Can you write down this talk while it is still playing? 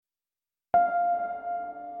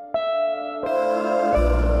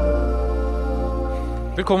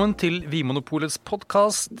Velkommen til Vinmonopolets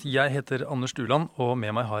podcast. Jeg heter Anders Duland, og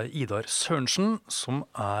med meg har jeg Idar Sørensen, som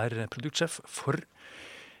er produktsjef for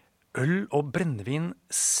øl og brennevin,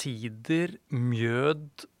 sider,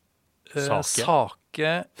 mjød,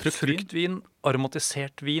 sake, fruktvin,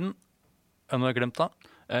 aromatisert vin. Er det noe jeg har glemt da?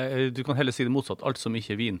 Du kan heller si det motsatt. Alt som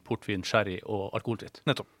ikke er vin, portvin, sherry og alkoholfritt.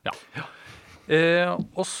 Nettopp. Ja.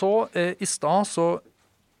 Og så i stad så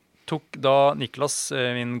tok da Niklas,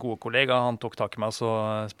 min gode kollega, han tok tak i meg, så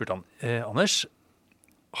spurte han, Anders,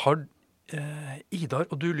 har Idar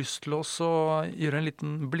og du lyst til å gjøre en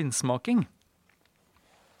liten blindsmaking?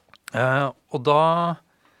 Og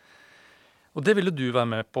det ville du være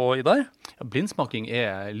med på, Idar? Ja, blindsmaking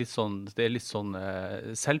er litt sånn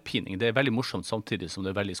selvpining. Det er veldig morsomt samtidig som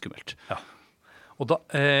det er veldig skummelt. Ja.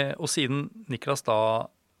 Og siden Niklas da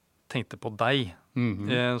tenkte på deg,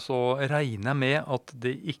 så regner jeg med at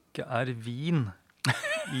det ikke er vin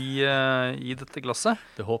i dette glasset.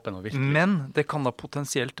 Det håper jeg nå virkelig. Men det kan da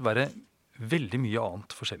potensielt være veldig mye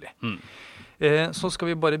annet forskjellig. Så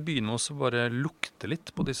skal vi bare begynne med å bare lukte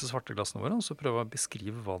litt på disse svarte glassene våre, og så prøve å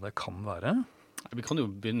beskrive hva det kan være. Vi kan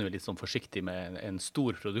jo begynne litt sånn forsiktig med en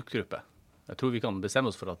stor produktgruppe. Jeg tror vi kan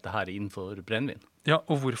bestemme oss for at det her er innenfor brennvin. Ja,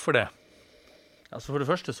 og hvorfor det? Altså for det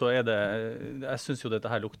første så er det, jeg synes jo dette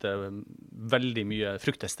her lukter veldig mye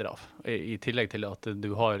fruktester av, i tillegg til at du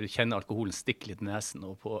kjenner alkoholen stikke litt i nesen,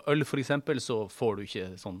 og på øl for eksempel så får du ikke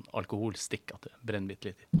sånn alkoholstikk at det brenner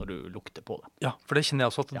litt når du lukter på det. Ja, for det kjenner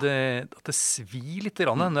jeg også at det svir litt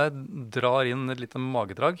grann når jeg drar inn et lite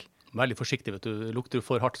magedrag. Veldig forsiktig, vet du. Lukter du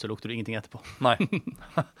for hardt, så lukter du ingenting etterpå. Nei.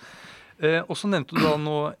 Og så nevnte du da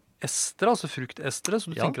noe estere, altså fruktestere,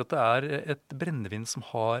 så du tenker at det er et brennevin som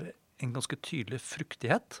har en ganske tydelig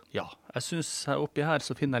fruktighet. Ja, jeg synes oppi her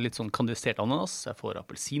så finner jeg litt sånn kandisert ananas, jeg får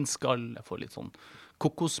appelsinskall, jeg får litt sånn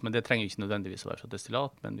kokos, men det trenger ikke nødvendigvis å være fra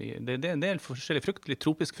destillat, men det er en del forskjellig frukt, litt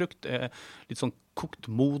tropisk frukt, litt sånn kokt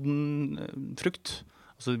moden frukt.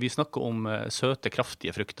 Altså vi snakker om søte,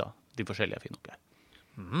 kraftige frukter, de forskjellige jeg finner oppi her.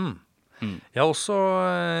 Jeg også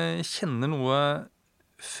kjenner noe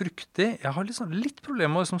fruktig. Jeg har litt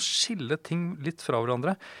problemer med å skille ting litt fra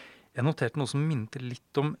hverandre. Jeg noterte noe som minnet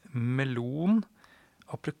litt om melon,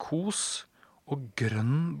 aprikos og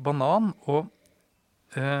grønn banan, og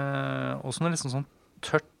noe liksom sånn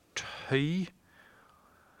tørt høy,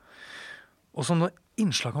 og så noe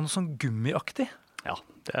innslag av noe sånn gummiaktig. Ja,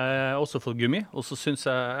 det er også fått gummi, og så synes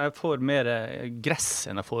jeg får mer gress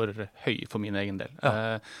enn jeg får høy for min egen del.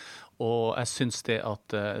 Ja. Og jeg synes det at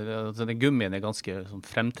denne gummien er ganske sånn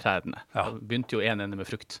fremtredende. Ja. Jeg begynte jo en ende med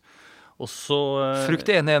frukt. Og så,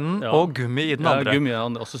 frukt i ene enden, og gummi i den andre. Ja, gummi i den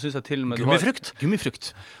andre. Og så synes jeg til og med gummifrukt?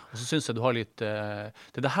 Gummifrukt. Og så synes jeg du har litt...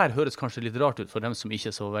 Det her høres kanskje litt rart ut for dem som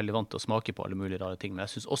ikke er så veldig vant til å smake på alle mulige rare ting, men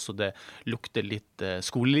jeg synes også det lukter litt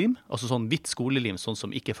skolelim. Altså sånn hvitt skolelim, sånn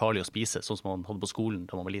som ikke er farlig å spise, sånn som man hadde på skolen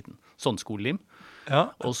da man var liten. Sånn skolelim.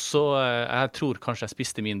 Ja. Og så, jeg tror kanskje jeg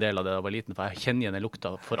spiste min del av det da jeg var liten, for jeg kjenner igjen den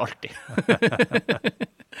lukta for alltid.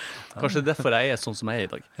 Kanskje derfor jeg er sånn som jeg er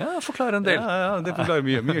i dag. Ja, forklarer en del. Ja, det forklarer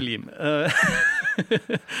mye lim.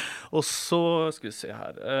 Og så skal vi se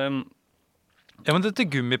her. Ja, men dette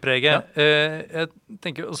gummipreget, jeg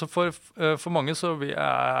tenker, altså for mange så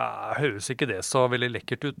høres ikke det så veldig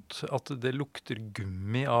lekkert ut at det lukter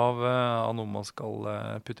gummi av noe man skal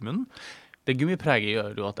putte i munnen. Det gummipreget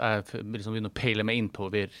gjør jo at jeg liksom begynner å peile meg inn på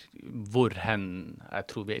hvor jeg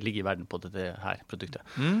tror vi ligger i verden på dette her produktet.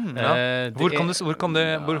 Ja. Hvor kan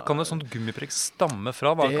det sånt gummipreg stamme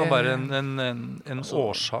fra? Hva kan være en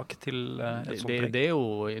årsak til et sånt preg?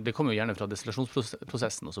 Det kommer jo gjerne fra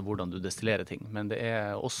destillasjonsprosessen, altså hvordan du destillerer ting, men det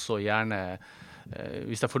er også gjerne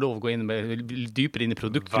hvis jeg får lov å gå inn dypere inn i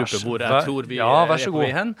produktgruppen hvor jeg tror vi er på vei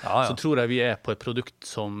hen, så tror jeg vi er på et produkt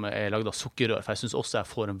som er laget av sukkerrør, for jeg synes også jeg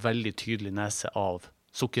får en veldig tydelig nese av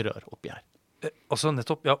sukkerrør oppi her. Altså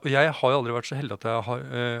nettopp, ja, jeg har jo aldri vært så heldig at jeg har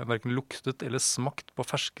hverken luktet eller smakt på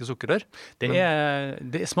ferske sukkerrør.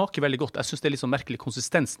 Det smaker veldig godt. Jeg synes det er litt sånn merkelig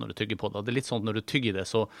konsistens når du tygger på det. Det er litt sånn når du tygger det,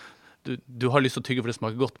 så du har lyst til å tygge for det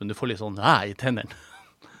smaker godt, men du får litt sånn i tennene.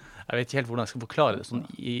 Jeg vet ikke helt hvordan jeg skal forklare det. Sånn,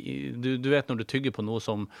 du vet når du tygger på noe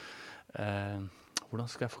som... hvordan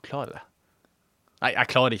skal jeg forklare det? Nei, jeg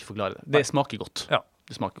klarer ikke å forklare det. Det smaker godt. Ja.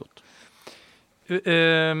 Det smaker godt.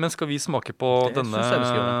 Men skal vi smake på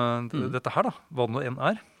dette her da? Hva det nå enn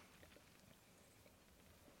er?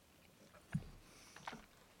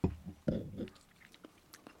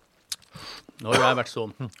 Nå har jeg vært så...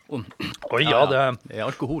 Oi, ja, det er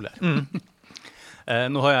alkohol her.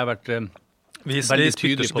 Nå har jeg vært... Vi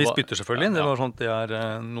spytter selvfølgelig, det var sånn at det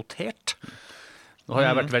er notert. Nå har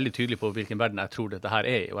jeg vært veldig tydelig på hvilken verden jeg tror dette her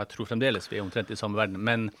er, og jeg tror fremdeles vi er omtrent i samme verden,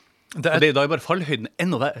 men Og da bare fallhøyden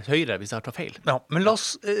enda høyere hvis jeg tar feil. Ja, men la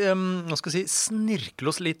oss snirkle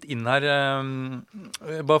oss litt inn her,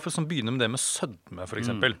 bare for å begynne med det med sødme, for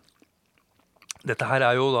eksempel. Dette her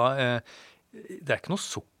jo da, det ikke noe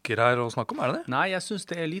sukker her å snakke om, det? Nei, jeg synes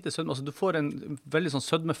det lite sødme. Altså, du får en veldig sånn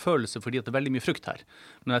sødmefølelse fordi at det veldig mye frukt her.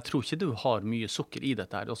 Men jeg tror ikke du har mye sukker i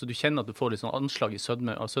dette her. Altså, du kjenner at du får litt sånn anslag i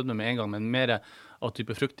sødme med en gang, men mer av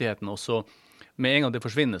type fruktigheten, og så med en gang det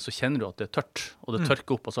forsvinner, så kjenner du at det tørt, og det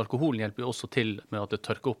tørker opp. Altså alkoholen hjelper jo også til med at det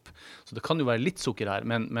tørker opp. Så det kan jo være litt sukker her,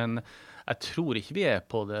 men jeg tror ikke vi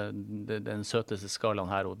på den søteste skalaen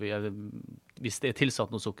her. Og hvis det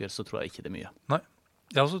tilsatt noe sukker, så tror jeg ikke det mye. Nei.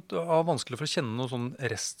 Jeg har vanskelig for å kjenne noe sånn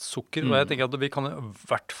restsukker, og jeg tenker at vi kan i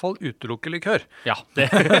hvert fall utelukke likør. Ja, det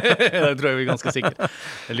tror jeg vi ganske sikre.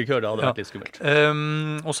 Likør det hadde vært litt skummelt.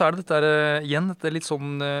 Og så det dette igjen, dette litt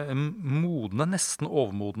sånn modne, nesten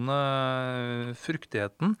overmodne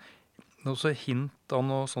fruktigheten. Også hint av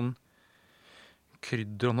noe sånn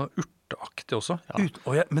krydder og noe urteaktig også.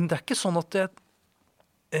 Ja. Men det ikke sånn at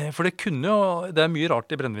for det kunne jo, det mye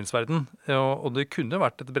rart i brennevinsverden, og det kunne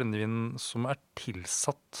vært et brennevin som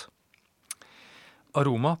tilsatt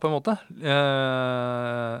aroma, på en måte.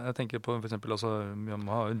 Jeg tenker på for eksempel, altså, vi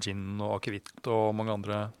har gin og akevitt og mange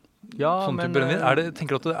andre sånne typer brennevin.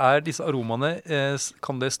 Tenker du at disse aromaene,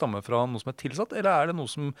 kan det stamme fra noe som tilsatt, eller det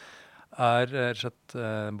noe som rett og slett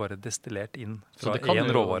bare destillert inn fra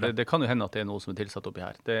en råvare? Det kan jo hende at det noe som tilsatt oppi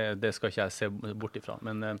her. Det skal ikke jeg se bort ifra,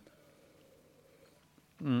 men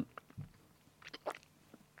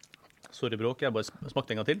sorry bråk, jeg bare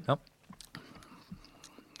smakte en gang til. Ja.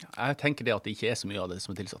 Jeg tenker det at det ikke så mye av det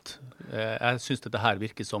som tilsatt. Jeg synes dette her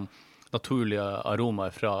virker som naturlige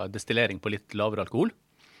aromaer fra destillering på litt lavere alkohol.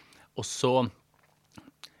 Og så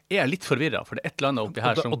jeg litt forvirret, for det et eller annet oppi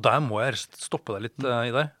her som... Og der må jeg stoppe deg litt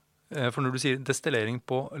i deg. For når du sier destillering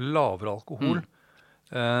på lavere alkohol,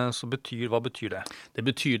 så hva betyr det? Det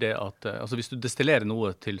betyr det at altså hvis du destillerer noe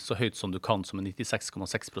til så høyt som du kan, som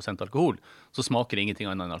 96,6% alkohol, så smaker det ingenting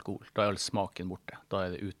annet enn alkohol. Da all smaken borte. Da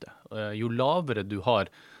det ute. Jo lavere du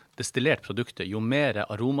har destillert produktet, jo mer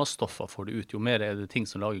aromastoffer får du ut, jo mer det ting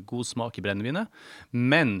som lager god smak i brennevinet.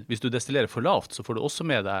 Men hvis du destillerer for lavt, så får du også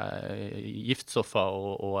med deg giftstoffer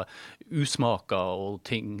og usmaker og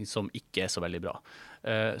ting som ikke så veldig bra.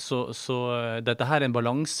 Så dette her en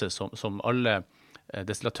balanse som alle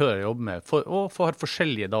destillatører jobber med, og for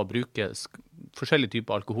forskjellige bruke forskjellige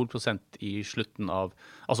typer alkoholprosent i slutten av,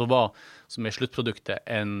 altså hva som sluttproduktet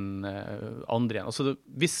enn andre igjen. Altså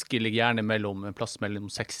whisky ligger gjerne en plass mellom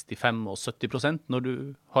 65 og 70% når du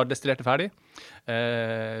har destillert det ferdig.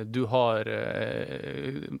 Du har,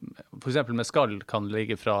 for eksempel mescal kan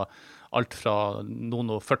ligge fra alt fra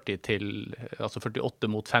noen og 40 til, altså 48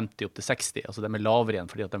 mot 50 opp til 60, altså de lavere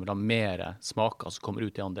igjen fordi at de vil ha mer smaker som kommer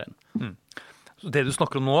ut i andre enden. Det du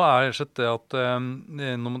snakker om nå rett det at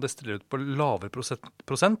når man destillerer ut på lavere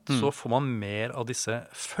prosent, så får man mer av disse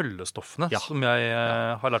følgestoffene, som jeg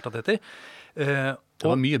har lært at det heter. Det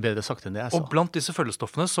var mye bedre sagt enn det jeg sa. Og blant disse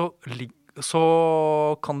følgestoffene så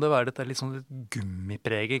kan det være dette litt sånn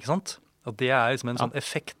gummiprege, ikke sant? Og det liksom en sånn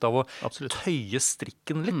effekt av å tøye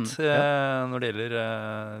strikken litt når det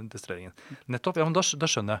gjelder destilleringen. Nettopp, men da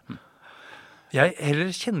skjønner jeg. Jeg heller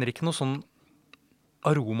kjenner ikke noe sånn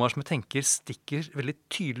aromaer som jeg tenker stikker veldig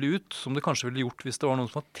tydelig ut, som det kanskje ville gjort hvis det var noen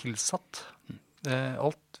som var tilsatt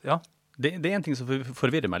alt, Det en ting som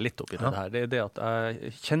forvirrer meg litt oppi det her, det det at jeg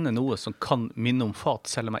kjenner noe som kan minne om fat,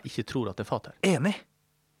 selv om jeg ikke tror at det fat her. Enig.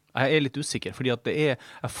 Jeg litt usikker, fordi at jeg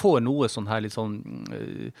får noe sånn her litt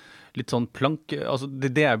sånn planke, altså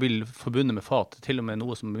det jeg vil forbunde med fat, til og med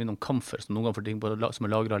noe som minner om kamfer, som noen ganger får ting som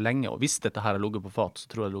lagret lenge, og hvis dette her har ligget på fat, så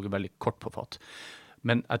tror jeg det ligger veldig kort på fat.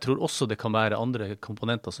 Men jeg tror også det kan være andre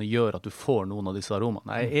komponenter som gjør at du får noen av disse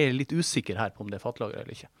aromaene. Jeg litt usikker her på om det fatlager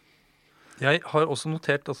eller ikke. Jeg har også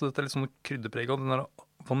notert, altså dette litt sånn krydderpreg av den der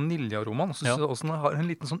vaniljearomaen, så synes jeg også den har en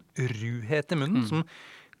liten sånn ruhet i munnen,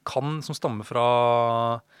 som stammer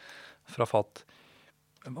fra fat.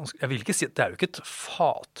 Jeg vil ikke si at det jo ikke et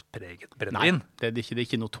fatpreget brennevin. Nei, det er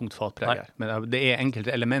ikke noe tungt fatpreg her. Men det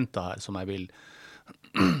enkelte elementer her som jeg vil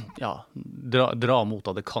dra mot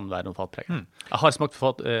at det kan være noe fatpreg. Jeg har smakt på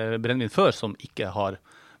brennevin før som ikke har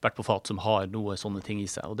vært på fat, som har noe sånne ting i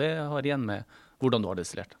seg. Og det har igjen med hvordan du har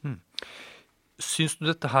destillert. Syns du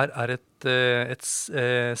dette her et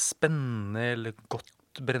spennende eller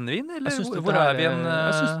godt brennevin? Eller jeg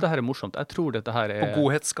synes dette her morsomt. Jeg tror dette her på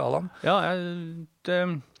godhetsskalaen? Ja,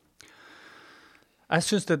 jeg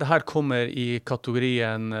synes dette her kommer i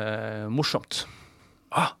kategorien morsomt.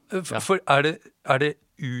 For det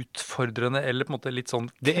utfordrende eller på en måte litt sånn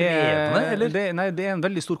krevende, eller? Det er en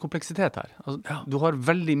veldig stor kompleksitet her. Altså, Du har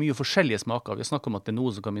veldig mye forskjellige smaker. Vi snakker om at det er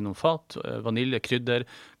noe som kan minne om fat, vanilje, krydder,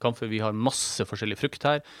 kamfer. Vi har masse forskjellig frukt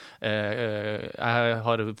her. Jeg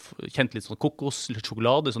har kjent litt sånn kokos, litt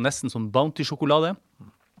sjokolade, så nesten som Bounty-sjokolade.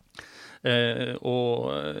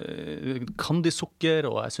 Og kandisukker,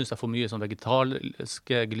 og jeg synes jeg får mye sånn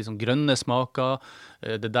vegetariske, liksom grønne smaker.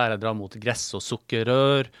 Det der jeg drar mot gress og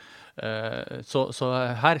sukkerrør. Så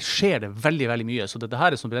her skjer det veldig, veldig mye. Så dette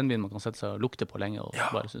her er som brennevin man kan sette seg og lukte på lenge og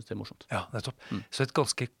bare synes det er morsomt. Ja, nettopp. Så et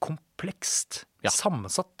ganske komplekst,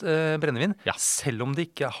 sammensatt brennevin, selv om det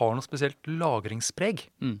ikke har noe spesielt lagringspreg.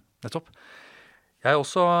 Nettopp. Jeg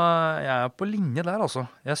er på linje der, altså.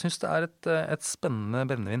 Jeg synes det er et spennende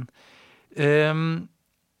brennevin.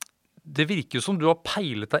 Det virker jo som du har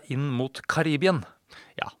peilet deg inn mot Karibien.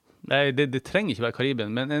 Ja, det trenger ikke være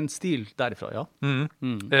Karibien, men en stil derifra, ja.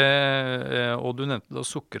 Og du nevnte da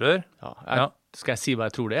sukkerrør. Skal jeg si hva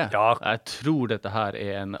jeg tror det er? Ja. Jeg tror dette her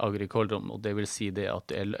er en agricole-rom, og det vil si det at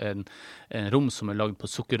det er en rom som er lagd på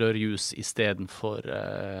sukkerrørjus i stedet for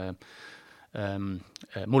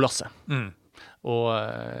molasse. Og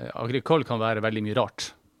agricole kan være veldig mye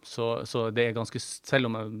rart. Så det er ganske, selv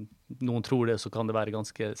om noen tror det, så kan det være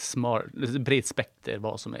ganske bredt spekter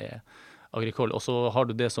hva som er agricole. Og så har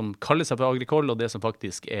du det som kaller seg for agricole, og det som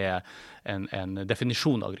faktisk er en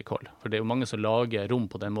definisjon av agricole. For det er jo mange som lager rom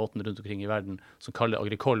på den måten rundt omkring i verden som kaller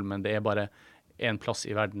agricole, men det er bare en plass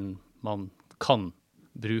i verden man kan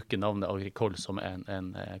bruke navnet agricole som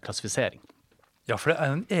en klassifisering. Ja, for det er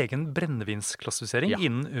en egen brennevinsklassifisering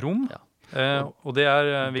innen rom. Ja. Og det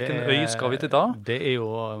er, hvilken øy skal vi til da? Det er jo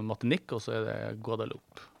Martinique, og så er det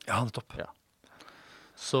Guadeloupe. Ja, nettopp. Ja.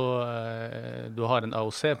 Så du har en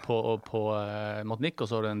AOC på Martinique, og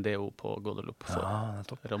så har du en DO på Guadeloupe for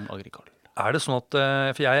rom agricole. Er det sånn at,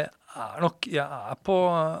 for jeg er på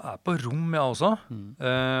rom, jeg også,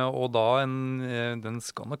 og da den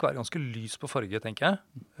skal nok være ganske lys på farge, tenker jeg.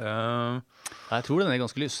 Jeg tror den er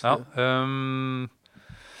ganske lys.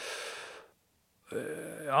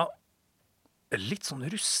 Ja, litt sånn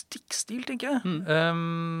rustikk stil, tenker jeg.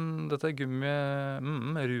 Dette er gummi,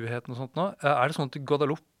 ruheten og sånt nå. Er det sånn at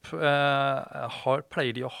Guadeloupe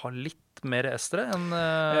pleier de å ha litt mer estere enn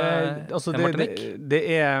Martinique?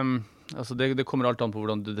 Det kommer alt an på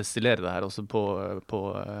hvordan du destillerer det her. Altså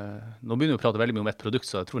nå begynner vi å prate veldig mye om et produkt,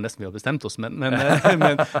 så jeg tror nesten vi har bestemt oss.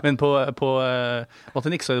 Men på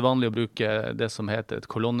Martinique så er det vanlig å bruke det som heter et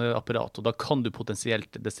kolonneapparat, og da kan du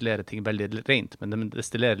potensielt destillere ting veldig rent, men de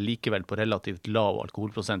destillerer likevel på relativt lav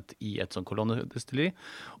alkoholprosent i et sånn kolonnedestilleri.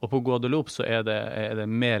 Og på Guadeloupe så er det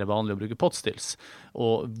mer vanlig å bruke potstills.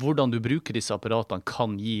 Og hvordan du bruker disse apparatene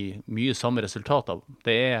kan gi mye samme resultat av.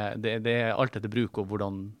 Det er alt etter bruk og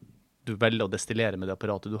hvordan du velger å destillere med det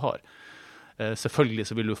apparatet du har. Selvfølgelig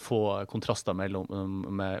så vil du få kontraster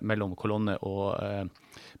mellom kolonne og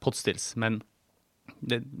potstills, men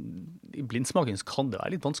i blindsmaking så kan det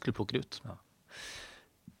være litt vanskelig å plukke ut. Ja.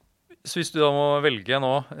 Så hvis du da må velge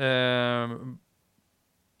nå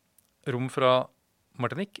rom fra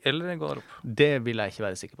Martinique eller Guadeloupe? Det vil jeg ikke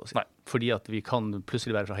være sikker på å si. Nei. Fordi at vi kan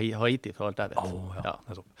plutselig være fra Haiti, for alt jeg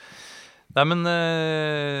vet. Nei, men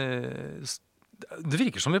det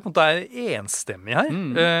virker som vi på en måte er enstemmig her.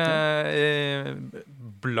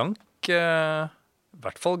 Blank, i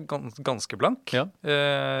hvert fall ganske blank.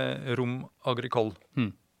 Rom agricole.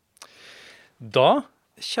 Da,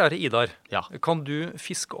 kjære Idar, kan du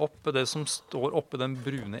fiske opp det som står oppe den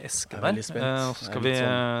brune esken der? Så skal vi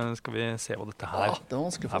se hva dette her det er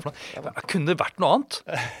vanskelig for meg. Kunne det vært noe annet?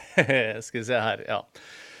 Skal vi se her,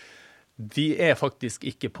 Vi er faktisk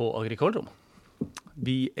ikke på agricole-rom.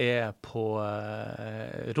 Vi er på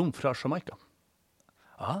rom fra Jamaica.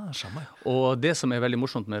 Jamaica. Og det som er veldig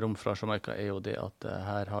morsomt med rom fra Jamaica er jo det at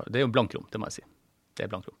det er jo blank rom, det må jeg si. Det er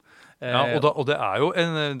blank rom. Og det er jo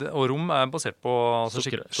og rom er basert på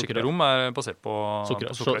skikkelig rom er basert på sukker.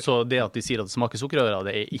 Så det at de sier at det smaker sukkerrøra,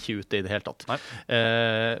 det er ikke ute i det hele tatt.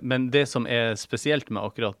 Men det som er spesielt med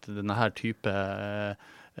akkurat denne her type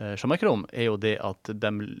Jamaica-rom er jo det at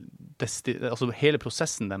hele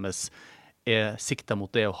prosessen deres er siktet mot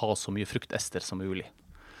det å ha så mye fruktester som mulig.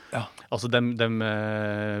 Altså de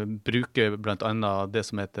bruker blant annet det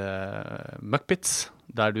som heter muckpits,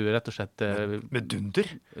 der du rett og slett med dunder?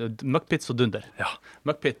 Muckpits og dunder.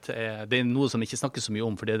 Muckpit det er noe som ikke snakkes så mye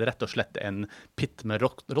om, for det er rett og slett en pitt med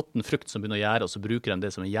råtten frukt som begynner å gjære, og så bruker de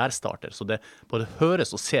det som en gjærstarter. Så det både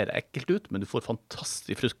høres og ser ekkelt ut, men du får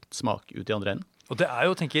fantastisk fruktsmak ut i andre enden. Og det er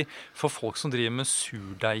jo, tenker, for folk som driver med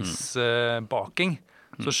surdeigsbaking,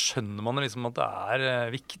 så skjønner man liksom at det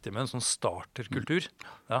er viktig med en sånn starterkultur.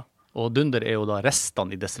 Og dunder jo da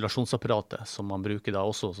restene i destillasjonsapparatet som man bruker da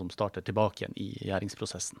også som starter tilbake igjen i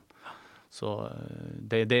gjæringsprosessen. Så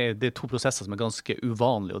det er 2 prosesser som ganske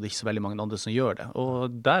uvanlige, og det ikke så veldig mange andre som gjør det. Og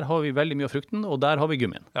der har vi veldig mye av frukten, og der har vi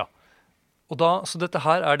gummien. Ja. Og så dette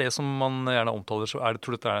her det som man gjerne omtaler, så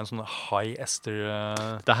tror du dette en sånn high ester?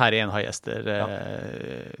 Dette her en high ester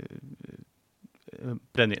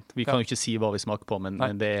brennvin. Vi kan jo ikke si hva vi smaker på, men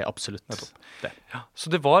det absolutt det. Ja.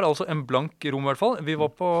 Så det var altså en blank rom i hvert fall. Vi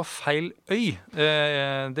var på feil øy,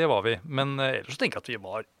 det var vi. Men ellers så tenker jeg at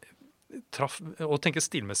vi traff, og tenker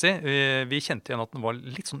stilmessig, vi kjente igjen at den var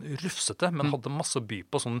litt sånn rufsete, men hadde masse å by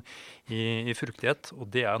på sånn i fruktighet,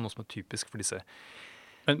 og det noe som typisk for disse.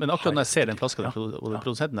 Men akkurat når jeg ser den flasken og den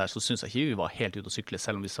produsenten der, så synes jeg ikke vi var helt ute å sykle,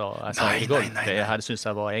 selv om jeg sa i går. Det her synes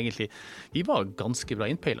jeg var egentlig, vi var ganske bra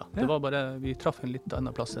innpeilet. Det var bare, vi traff en litt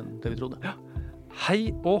annen plass enn det vi trodde. Ja.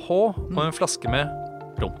 Hei og hå, og en flaske med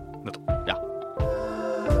rom. Nettopp. Ja.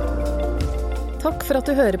 Takk for at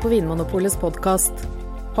du hører på Vinmonopolets podcast.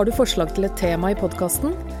 Har du forslag til et tema i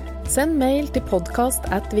podcasten? Send mail til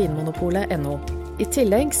podcast@vinmonopolet.no. I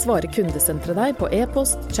tillegg svarer kundesenteret deg på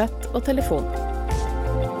e-post, chat og telefon.